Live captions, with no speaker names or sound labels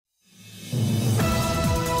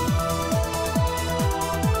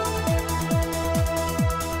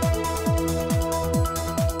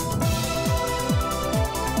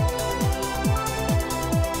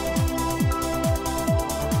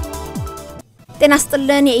ጤና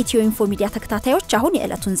ይስጥልን የኢትዮኢንፎ ሚዲያ ተከታታዮች አሁን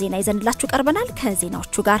የዕለቱን ዜና ይዘንላችሁ ቀርበናል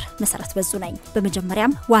ከዜናዎቹ ጋር መሰረት በዙ ነኝ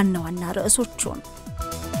በመጀመሪያም ዋና ርዕሶቹን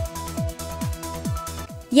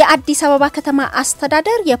የአዲስ አበባ ከተማ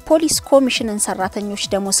አስተዳደር የፖሊስ ኮሚሽንን ሰራተኞች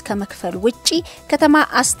ደሞዝ ከመክፈል ውጪ ከተማ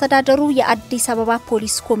አስተዳደሩ የአዲስ አበባ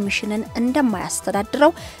ፖሊስ ኮሚሽንን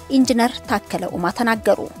እንደማያስተዳድረው ኢንጂነር ታከለ ኡማ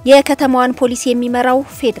ተናገሩ የከተማዋን ፖሊስ የሚመራው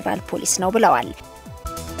ፌደራል ፖሊስ ነው ብለዋል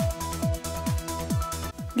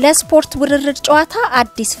ለስፖርት ውድድር ጨዋታ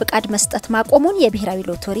አዲስ ፍቃድ መስጠት ማቆሙን የብሔራዊ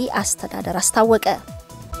ሎተሪ አስተዳደር አስታወቀ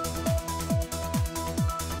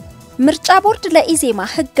ምርጫ ቦርድ ለኢዜማ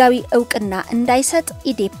ህጋዊ ዕውቅና እንዳይሰጥ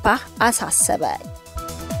ኢዴፓ አሳሰበ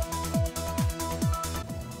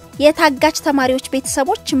የታጋች ተማሪዎች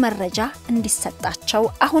ቤተሰቦች መረጃ እንዲሰጣቸው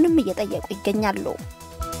አሁንም እየጠየቁ ይገኛሉ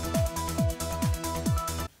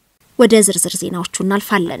ወደ ዝርዝር ዜናዎቹ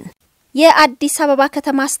እናልፋለን የአዲስ አበባ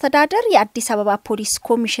ከተማ አስተዳደር የአዲስ አበባ ፖሊስ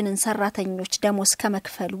ኮሚሽንን ሰራተኞች ደሞዝ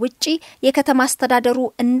ከመክፈል ውጪ የከተማ አስተዳደሩ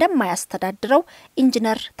እንደማያስተዳድረው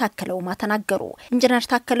ኢንጂነር ታከለ ኡማ ተናገሩ ኢንጂነር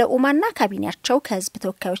ታከለ ኡማና ካቢኔያቸው ከህዝብ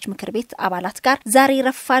ተወካዮች ምክር ቤት አባላት ጋር ዛሬ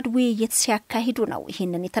ረፋድ ውይይት ሲያካሂዱ ነው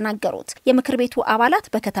ይህንን የተናገሩት የምክር ቤቱ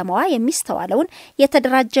አባላት በከተማዋ የሚስተዋለውን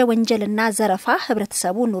የተደራጀ ወንጀልና ዘረፋ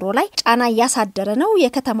ህብረተሰቡ ኑሮ ላይ ጫና ያሳደረ ነው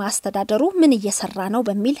የከተማ አስተዳደሩ ምን እየሰራ ነው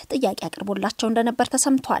በሚል ጥያቄ አቅርቦላቸው እንደነበር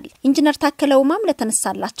ተሰምቷል ኢንጂነር ታከለ ኡማም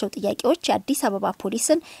ለተነሳላቸው ጥያቄዎች የአዲስ አበባ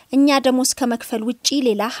ፖሊስን እኛ ደሞዝ ከመክፈል ውጪ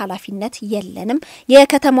ሌላ ኃላፊነት የለንም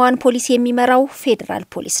የከተማዋን ፖሊስ የሚመራው ፌደራል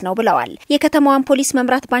ፖሊስ ነው ብለዋል የከተማዋን ፖሊስ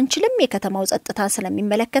መምራት ባንችልም የከተማው ጸጥታ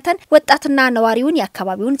ስለሚመለከተን ወጣትና ነዋሪውን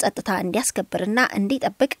የአካባቢውን ጸጥታ እንዲያስከብርና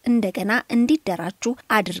እንዲጠብቅ እንደገና እንዲደራጁ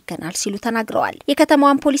አድርገናል ሲሉ ተናግረዋል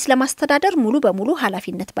የከተማዋን ፖሊስ ለማስተዳደር ሙሉ በሙሉ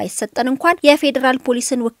ኃላፊነት ባይሰጠን እንኳን የፌደራል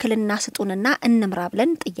ፖሊስን ውክልና ስጡንና እንምራ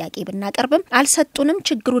ብለን ጥያቄ ብናቀርብም አልሰጡንም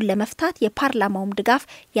ችግሩን ለመፍታት የፓርላማውም ድጋፍ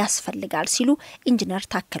ያስፈልጋል ሲሉ ኢንጂነር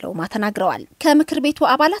ታከለ ኡማ ተናግረዋል ከምክር ቤቱ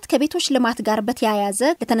አባላት ከቤቶች ልማት ጋር በተያያዘ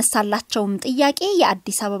የተነሳላቸውም ጥያቄ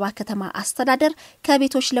የአዲስ አበባ ከተማ አስተዳደር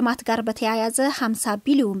ከቤቶች ልማት ጋር በተያያዘ 50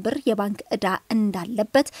 ቢሊዮን ብር የባንክ ዕዳ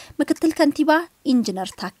እንዳለበት ምክትል ከንቲባ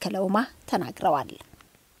ኢንጂነር ታከለ ኡማ ተናግረዋል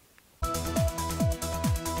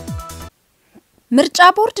ምርጫ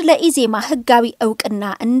ቦርድ ለኢዜማ ህጋዊ ዕውቅና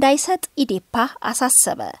እንዳይሰጥ ኢዴፓ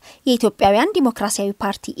አሳሰበ የኢትዮጵያውያን ዲሞክራሲያዊ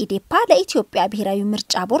ፓርቲ ኢዴፓ ለኢትዮጵያ ብሔራዊ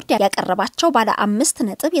ምርጫ ቦርድ ያቀረባቸው ባለ 5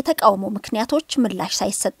 ነጥብ የተቃውሞ ምክንያቶች ምላሽ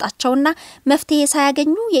ሳይሰጣቸውና መፍትሄ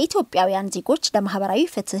ሳያገኙ የኢትዮጵያውያን ዜጎች ለማህበራዊ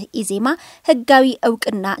ፍትህ ኢዜማ ህጋዊ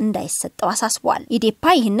ዕውቅና እንዳይሰጠው አሳስቧል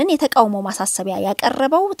ኢዴፓ ይህንን የተቃውሞ ማሳሰቢያ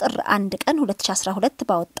ያቀረበው ጥር 1 ቀን 2012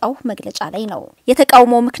 ባወጣው መግለጫ ላይ ነው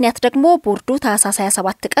የተቃውሞ ምክንያት ደግሞ ቦርዱ ታህሳስ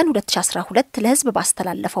 27 ቀን 2012 ለህዝብ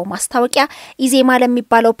ባስተላለፈው ማስታወቂያ ኢዜማ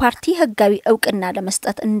ለሚባለው ፓርቲ ህጋዊ ዕውቅና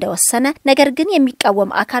ለመስጠት እንደወሰነ ነገር ግን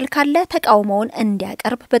የሚቃወም አካል ካለ ተቃውሞውን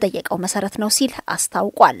እንዲያቀርብ በጠየቀው መሰረት ነው ሲል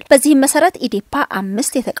አስታውቋል በዚህ መሰረት ኢዴፓ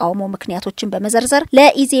 5 የተቃውሞ ምክንያቶችን በመዘርዘር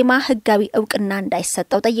ለኢዜማ ህጋዊ ዕውቅና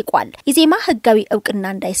እንዳይሰጠው ጠይቋል ኢዜማ ህጋዊ ዕውቅና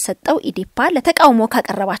እንዳይሰጠው ኢዴፓ ለተቃውሞ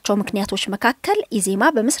ካቀረባቸው ምክንያቶች መካከል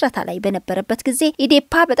ኢዜማ በመስረታ ላይ በነበረበት ጊዜ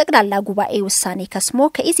ኢዴፓ በጠቅላላ ጉባኤ ውሳኔ ከስሞ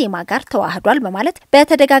ከኢዜማ ጋር ተዋህዷል በማለት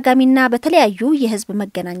በተደጋጋሚና በተለያዩ የህዝብ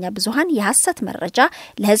መገናኛ ብዙሃን የሐሰት መረጃ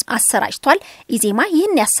ለህዝብ አሰራጭቷል ኢዜማ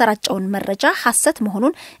ይህን ያሰራጨውን መረጃ ሐሰት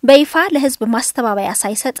መሆኑን በይፋ ለህዝብ ማስተባበያ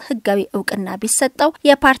ሳይሰጥ ህጋዊ ዕውቅና ቢሰጠው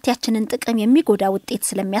የፓርቲያችንን ጥቅም የሚጎዳ ውጤት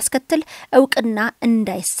ስለሚያስከትል ዕውቅና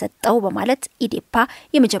እንዳይሰጠው በማለት ኢዴፓ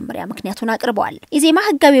የመጀመሪያ ምክንያቱን አቅርበዋል ኢዜማ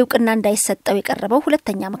ህጋዊ ዕውቅና እንዳይሰጠው የቀረበው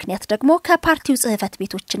ሁለተኛ ምክንያት ደግሞ ከፓርቲው ጽህፈት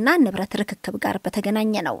ቤቶችና ንብረት ርክክብ ጋር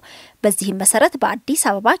በተገናኘ ነው በዚህም መሰረት በአዲስ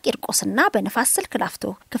አበባ ቂርቆስና በነፋስ ስልክ ላፍቶ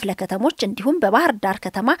ክፍለ ከተሞች እንዲሁም በባህር ዳር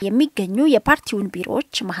ከተማ የሚገኙ የፓርቲውን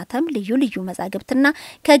ቢሮዎች ማህተም ልዩ መዛግብትና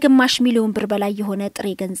ከግማሽ ሚሊዮን ብር በላይ የሆነ ጥሬ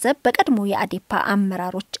ገንዘብ በቀድሞ የአዴፓ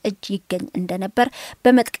አመራሮች እጅ ይገኝ እንደነበር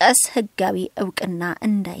በመጥቀስ ህጋዊ ዕውቅና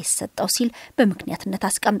እንዳይሰጠው ሲል በምክንያትነት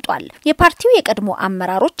አስቀምጧል የፓርቲው የቀድሞ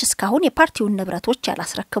አመራሮች እስካሁን የፓርቲውን ንብረቶች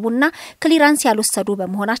ያላስረከቡና ክሊራንስ ያልወሰዱ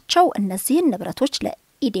በመሆናቸው እነዚህን ንብረቶች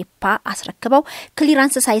ኢዴፓ አስረክበው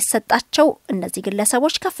ክሊራንስ ሳይሰጣቸው እነዚህ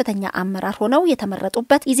ግለሰቦች ከፍተኛ አመራር ሆነው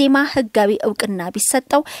የተመረጡበት ኢዜማ ህጋዊ ዕውቅና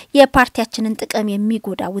ቢሰጠው የፓርቲያችንን ጥቅም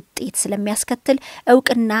የሚጎዳ ውጤት ስለሚያስከትል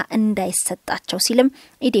ዕውቅና እንዳይሰጣቸው ሲልም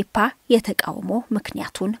ኢዴፓ የተቃውሞ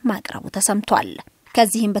ምክንያቱን ማቅረቡ ተሰምቷል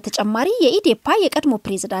ከዚህም በተጨማሪ የኢዴፓ የቀድሞ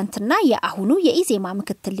ፕሬዝዳንትና የአሁኑ የኢዜማ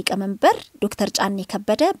ምክትል ሊቀመንበር ዶክተር ጫኔ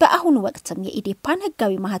ከበደ በአሁኑ ወቅትም የኢዴፓን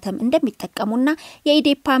ህጋዊ ማህተም እንደሚጠቀሙና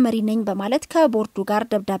የኢዴፓ መሪ ነኝ በማለት ከቦርዱ ጋር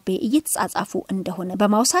ደብዳቤ እየተጻጻፉ እንደሆነ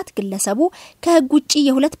በማውሳት ግለሰቡ ከህግ ውጪ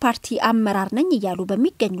የሁለት ፓርቲ አመራር ነኝ እያሉ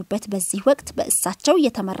በሚገኙበት በዚህ ወቅት በእሳቸው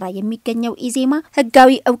እየተመራ የሚገኘው ኢዜማ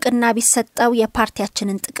ህጋዊ ዕውቅና ቢሰጠው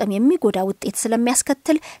የፓርቲያችንን ጥቅም የሚጎዳ ውጤት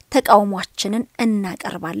ስለሚያስከትል ተቃውሟችንን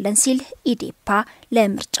እናቀርባለን ሲል ኢዴፓ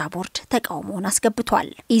ለምርጫ ቦርድ ተቃውሞውን አስገብቷል።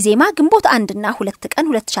 ኢዜማ ግንቦት 1 እና 2 ቀን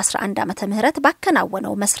 2011 ዓመተ ምህረት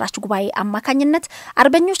ባከናወነው መስራች ጉባኤ አማካኝነት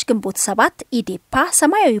አርበኞች ግንቦት 7 ኢዴፓ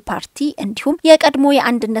ሰማያዊ ፓርቲ እንዲሁም የቀድሞ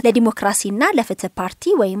የአንድነት ለዲሞክራሲና ለፍትህ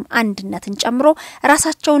ፓርቲ ወይም አንድነትን ጨምሮ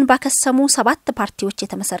ራሳቸውን ባከሰሙ 7 ፓርቲዎች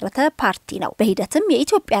የተመሰረተ ፓርቲ ነው። በሂደትም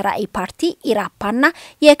የኢትዮጵያ ራዕይ ፓርቲ ኢራፓና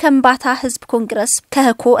የከምባታ ህዝብ ኮንግረስ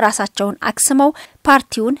ከህኮ ራሳቸውን አክስመው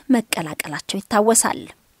ፓርቲውን መቀላቀላቸው ይታወሳል።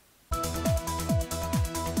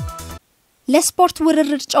 ለስፖርት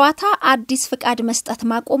ውርርድ ጨዋታ አዲስ ፍቃድ መስጠት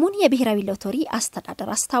ማቆሙን የብሔራዊ ሎተሪ አስተዳደር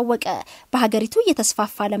አስታወቀ። በሀገሪቱ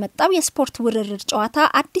እየተስፋፋ ለመጣው የስፖርት ውርርድ ጨዋታ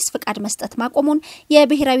አዲስ ፍቃድ መስጠት ማቆሙን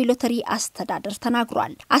የብሔራዊ ሎተሪ አስተዳደር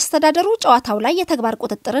ተናግሯል። አስተዳደሩ ጨዋታው ላይ የተግባር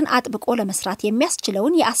ቁጥጥርን አጥብቆ ለመስራት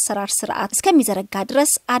የሚያስችለውን የአሰራር ስርዓት እስከሚዘረጋ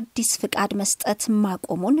ድረስ አዲስ ፍቃድ መስጠት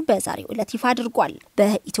ማቆሙን በዛሬው ዕለት ይፋ አድርጓል።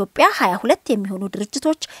 በኢትዮጵያ 22 የሚሆኑ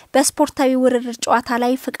ድርጅቶች በስፖርታዊ ውርርድ ጨዋታ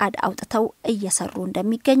ላይ ፍቃድ አውጥተው እየሰሩ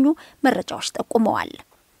እንደሚገኙ መረጃዎች ጠቁመዋል።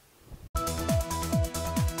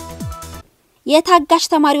 የታጋሽ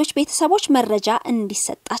ተማሪዎች ቤተሰቦች መረጃ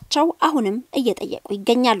እንዲሰጣቸው አሁንም እየጠየቁ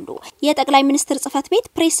ይገኛሉ። የጠቅላይ ሚኒስትር ጽፈት ቤት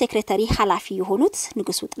ፕሬስ ሴክሬታሪ ኃላፊ የሆኑት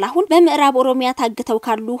ንጉሱ ጥላሁን በምዕራብ ኦሮሚያ ታግተው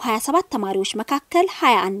ካሉ 27 ተማሪዎች መካከል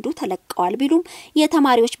 21ዱ ተለቀዋል ቢሉም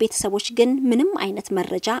የተማሪዎች ቤተሰቦች ግን ምንም አይነት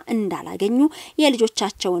መረጃ እንዳላገኙ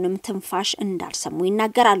የልጆቻቸውንም ትንፋሽ እንዳልሰሙ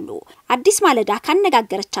ይናገራሉ። አዲስ ማለዳ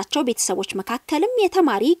ካነጋገረቻቸው ቤተሰቦች መካከልም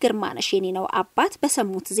የተማሪ ግርማነሽ የኔነው አባት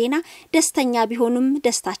በሰሙት ዜና ደስተኛ ቢሆኑም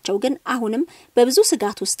ደስታቸው ግን አሁንም በብዙ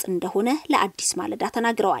ስጋት ውስጥ እንደሆነ ለአዲስ ማለዳ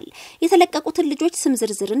ተናግረዋል። የተለቀቁትን ልጆች ስም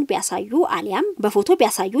ዝርዝርን ቢያሳዩ አሊያም በፎቶ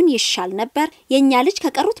ቢያሳዩን ይሻል ነበር፣ የኛ ልጅ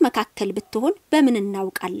ከቀሩት መካከል ብትሆን በምን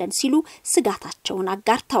እናውቃለን ሲሉ ስጋታቸውን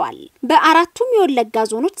አጋርተዋል። በአራቱም የወለጋ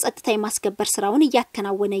ዞኖች ጸጥታ የማስከበር ስራውን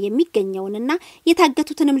እያከናወነ የሚገኘውንና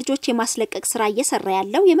የታገቱትንም ልጆች የማስለቀቅ ስራ እየሰራ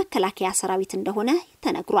ያለው የመከላከያ ሰራዊት እንደሆነ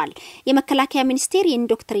ተነግሯል። የመከላከያ ሚኒስቴር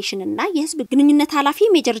የኢንዶክትሪኔሽንና የህዝብ ግንኙነት ኃላፊ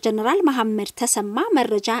ሜጀር ጀነራል መሐመድ ተሰማ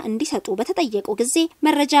መረጃ እንዲሰጡ በተጠየቁ ጊዜ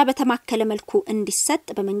መረጃ በተማከለ መልኩ እንዲሰጥ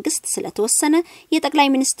በመንግስት ስለተወሰነ የጠቅላይ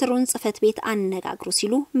ሚኒስትሩን ጽፈት ቤት አነጋግሩ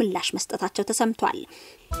ሲሉ ምላሽ መስጠታቸው ተሰምቷል።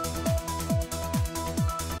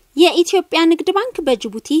 የኢትዮጵያ ንግድ ባንክ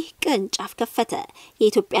በጅቡቲ ቅርንጫፍ ከፈተ።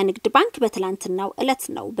 የኢትዮጵያ ንግድ ባንክ በትላንትናው ዕለት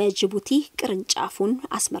ነው በጅቡቲ ቅርንጫፉን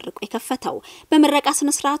አስመርቆ የከፈተው። በመረቃ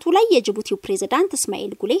ስነ ስርዓቱ ላይ የጅቡቲው ፕሬዝዳንት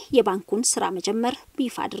እስማኤል ጉሌ የባንኩን ስራ መጀመር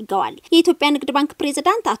ይፋ አድርገዋል። የኢትዮጵያ ንግድ ባንክ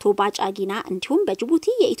ፕሬዝዳንት አቶ ባጫጊና እንዲሁም በጅቡቲ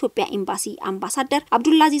የኢትዮጵያ ኤምባሲ አምባሳደር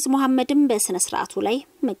አብዱልአዚዝ መሐመድም በስነ ስርዓቱ ላይ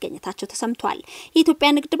መገኘታቸው ተሰምቷል። የኢትዮጵያ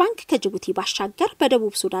ንግድ ባንክ ከጅቡቲ ባሻገር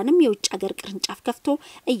በደቡብ ሱዳንም የውጭ ሀገር ቅርንጫፍ ከፍቶ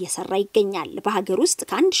እየሰራ ይገኛል። በሀገር ውስጥ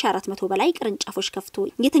ከ1400 በላይ ቅርንጫፎች ከፍቶ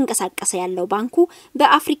እየተንቀሳቀሰ ያለው ባንኩ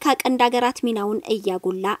በአፍሪካ ቀንድ ሀገራት ሚናውን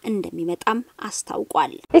እያጎላ እንደሚመጣም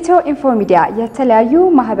አስታውቋል። EthioInfo Media የተለያዩ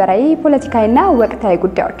ማህበራዊ፣ ፖለቲካዊና ወቅታዊ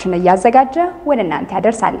ጉዳዮችን እያዘጋጀ ወደ እናንተ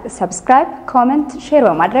ያደርሳል። ሰብስክራይብ፣ ኮሜንት፣ ሼር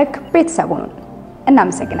በማድረግ ቤተሰቡን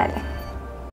እናመሰግናለን።